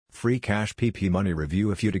Free Cash PP Money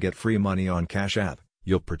Review. If you to get free money on Cash App,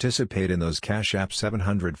 you'll participate in those Cash App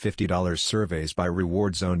 $750 surveys by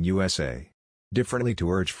Reward Zone USA. Differently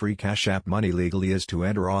to urge free Cash App money legally is to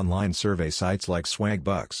enter online survey sites like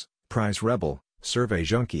Swagbucks, Price Rebel, Survey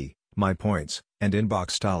Junkie, MyPoints, and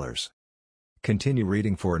Inbox Dollars. Continue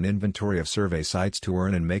reading for an inventory of survey sites to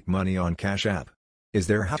earn and make money on Cash App. Is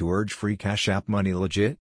there how to urge free Cash App money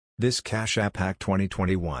legit? This Cash App Hack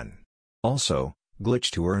 2021. Also,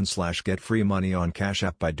 glitch to earn/get free money on Cash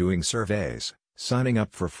App by doing surveys, signing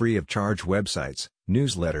up for free of charge websites,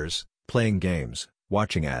 newsletters, playing games,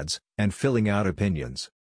 watching ads, and filling out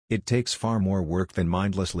opinions. It takes far more work than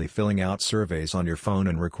mindlessly filling out surveys on your phone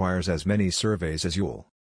and requires as many surveys as you'll.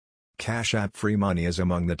 Cash App free money is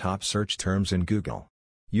among the top search terms in Google.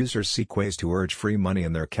 Users seek ways to urge free money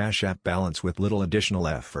in their Cash App balance with little additional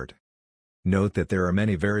effort. Note that there are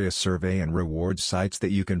many various survey and rewards sites that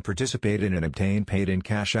you can participate in and obtain paid-in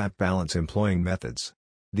Cash App balance employing methods.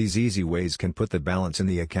 These easy ways can put the balance in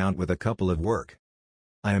the account with a couple of work.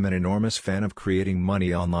 I am an enormous fan of creating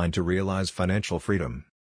money online to realize financial freedom.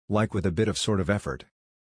 Like with a bit of sort of effort.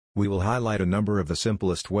 We will highlight a number of the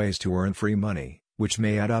simplest ways to earn free money, which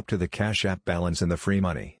may add up to the Cash App balance and the free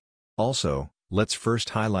money. Also, let's first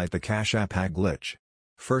highlight the Cash App hack glitch.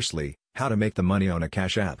 Firstly, how to make the money on a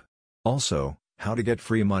Cash App. Also, how to get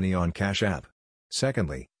free money on Cash App.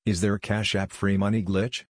 Secondly, is there a Cash App free money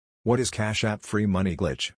glitch? What is Cash App free money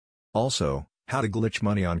glitch? Also, how to glitch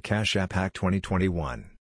money on Cash App Hack 2021.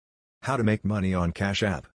 How to make money on Cash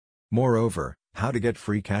App. Moreover, how to get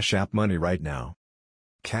free Cash App money right now.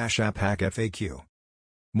 Cash App Hack FAQ.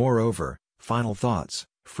 Moreover, final thoughts,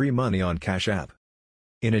 free money on Cash App.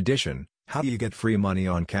 In addition, how do you get free money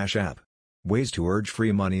on Cash App? Ways to urge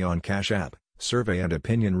free money on Cash App. Survey and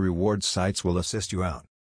opinion rewards sites will assist you out.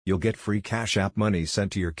 You'll get free Cash App money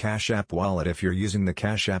sent to your Cash App wallet if you're using the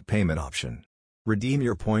Cash App payment option. Redeem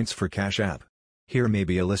your points for Cash App. Here may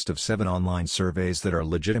be a list of 7 online surveys that are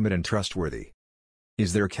legitimate and trustworthy.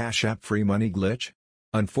 Is there a Cash App free money glitch?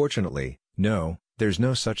 Unfortunately, no, there's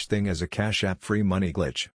no such thing as a Cash App free money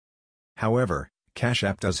glitch. However, Cash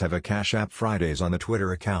App does have a Cash App Fridays on the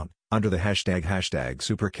Twitter account, under the hashtag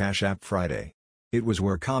 #SuperCashAppFriday. It was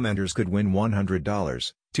where commenters could win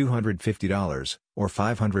 $100, $250, or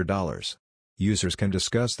 $500. Users can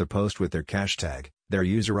discuss the post with their cash tag, their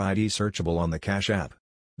user ID searchable on the Cash App.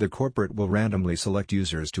 The corporate will randomly select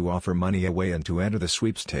users to offer money away and to enter the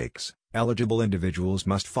sweepstakes. Eligible individuals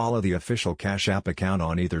must follow the official Cash App account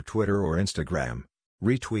on either Twitter or Instagram.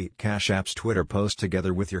 Retweet Cash App's Twitter post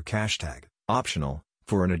together with your cash tag, optional,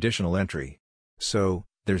 for an additional entry. So,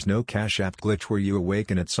 there's no Cash App glitch where you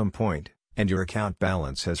awaken at some point, and your account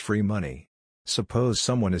balance has free money. Suppose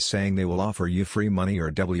someone is saying they will offer you free money or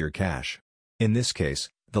double your cash. In this case,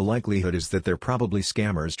 the likelihood is that they're probably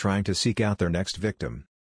scammers trying to seek out their next victim.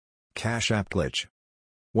 Cash App glitch.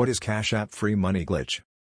 What is Cash App free money glitch?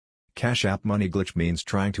 Cash App money glitch means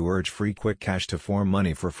trying to urge free quick cash to form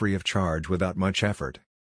money for free of charge without much effort.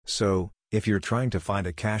 So, if you're trying to find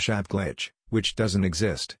a Cash App glitch, which doesn't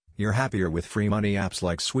exist, you're happier with free money apps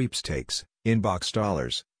like Sweepstakes, Inbox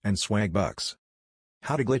Dollars, and Swagbucks.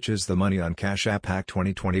 How to glitches the money on Cash App Hack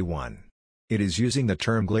 2021. It is using the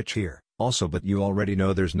term glitch here, also, but you already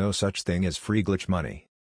know there's no such thing as free glitch money.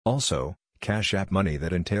 Also, Cash App money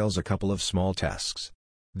that entails a couple of small tasks.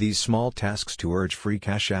 These small tasks to urge free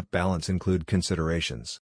Cash App balance include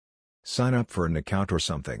considerations. Sign up for an account or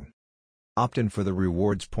something. Opt in for the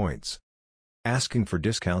rewards points. Asking for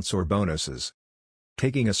discounts or bonuses.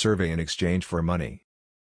 Taking a survey in exchange for money.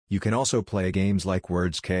 You can also play games like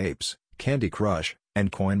Wordscapes, Candy Crush,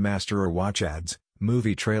 and Coin Master or watch ads,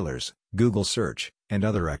 movie trailers, Google search, and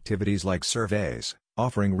other activities like surveys,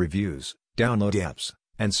 offering reviews, download apps,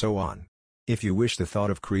 and so on. If you wish the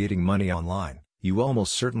thought of creating money online, you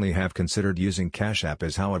almost certainly have considered using Cash App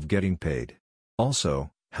as how of getting paid.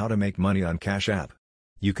 Also, how to make money on Cash App.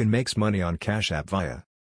 You can make money on Cash App via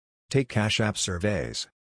Take Cash App surveys,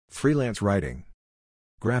 freelance writing,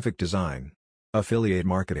 graphic design, affiliate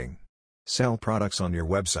marketing, sell products on your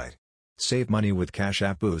website, save money with Cash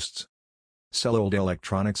App boosts, sell old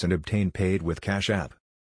electronics and obtain paid with Cash App,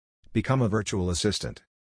 become a virtual assistant,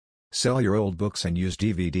 sell your old books and use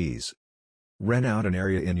DVDs, rent out an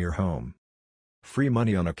area in your home. Free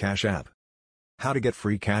money on a Cash App. How to get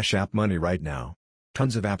free Cash App money right now.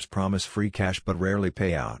 Tons of apps promise free cash but rarely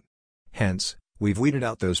pay out. Hence, we've weeded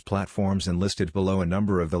out those platforms and listed below a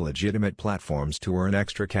number of the legitimate platforms to earn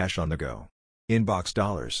extra cash on the go. Inbox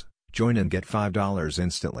Dollars, join and get $5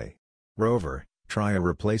 instantly. Rover, try a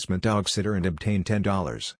replacement dog sitter and obtain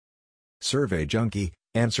 $10. Survey Junkie,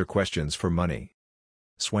 answer questions for money.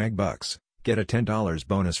 Swagbucks, get a $10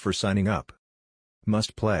 bonus for signing up.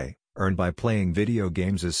 Must Play, earn by playing video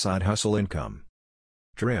games as side hustle income.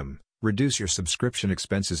 Trim, reduce your subscription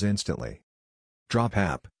expenses instantly. Drop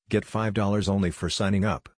app, get $5 only for signing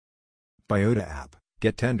up. Biota app,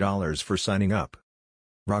 get $10 for signing up.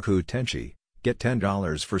 Rakuten, get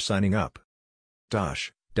 $10 for signing up.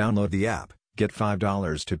 Dosh, download the app, get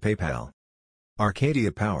 $5 to PayPal.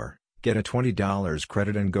 Arcadia Power, get a $20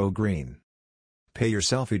 credit and go green.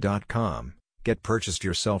 PayYourSelfie.com, get purchased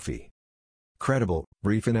your selfie. Credible,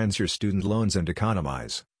 refinance your student loans and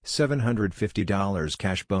economize $750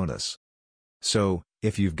 cash bonus. So,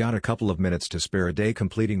 if you've got a couple of minutes to spare a day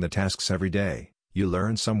completing the tasks every day, you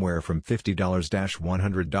learn somewhere from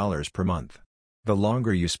 $50–$100 per month. The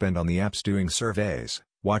longer you spend on the apps doing surveys,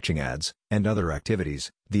 watching ads, and other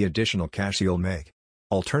activities, the additional cash you'll make.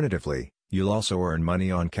 Alternatively, you'll also earn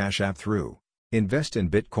money on Cash App through Invest in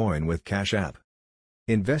Bitcoin with Cash App.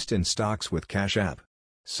 Invest in stocks with Cash App.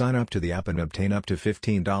 Sign up to the app and obtain up to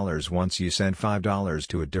 $15 once you send $5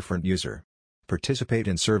 to a different user. Participate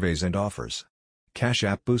in surveys and offers. Cash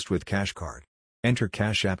App Boost with Cash Card. Enter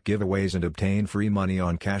Cash App giveaways and obtain free money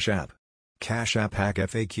on Cash App. Cash App Hack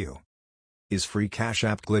FAQ. Is free Cash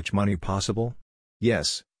App glitch money possible?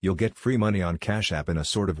 Yes, you'll get free money on Cash App in a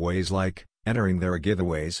sort of ways like entering their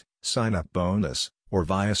giveaways, sign-up bonus, or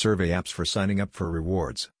via survey apps for signing up for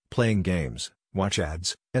rewards, playing games, watch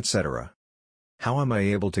ads, etc. How am I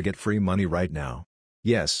able to get free money right now?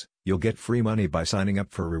 Yes, you'll get free money by signing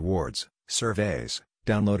up for rewards, surveys,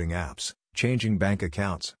 downloading apps, changing bank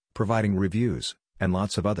accounts, providing reviews, and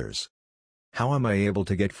lots of others. How am I able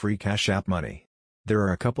to get free Cash App money? There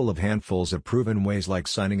are a couple of handfuls of proven ways like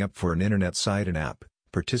signing up for an internet site and app,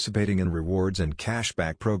 participating in rewards and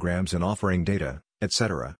cashback programs and offering data,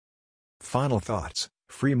 etc. Final thoughts: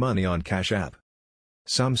 free money on Cash App.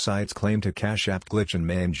 Some sites claim to Cash App glitch and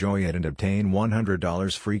may enjoy it and obtain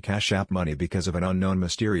 $100 free Cash App money because of an unknown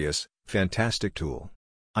mysterious, fantastic tool.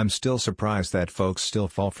 I'm still surprised that folks still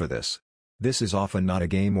fall for this. This is often not a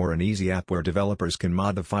game or an easy app where developers can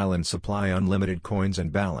mod the file and supply unlimited coins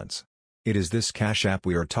and balance. It is this Cash App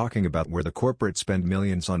we are talking about where the corporates spend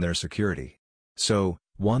millions on their security. So,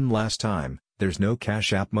 one last time, there's no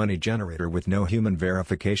Cash App money generator with no human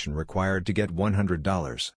verification required to get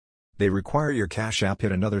 $100. They require your Cash App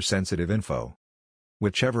hit another sensitive info.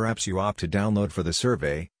 Whichever apps you opt to download for the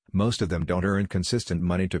survey, most of them don't earn consistent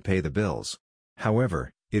money to pay the bills.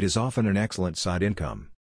 However, it is often an excellent side income.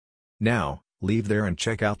 Now, leave there and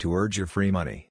check out to urge your free money.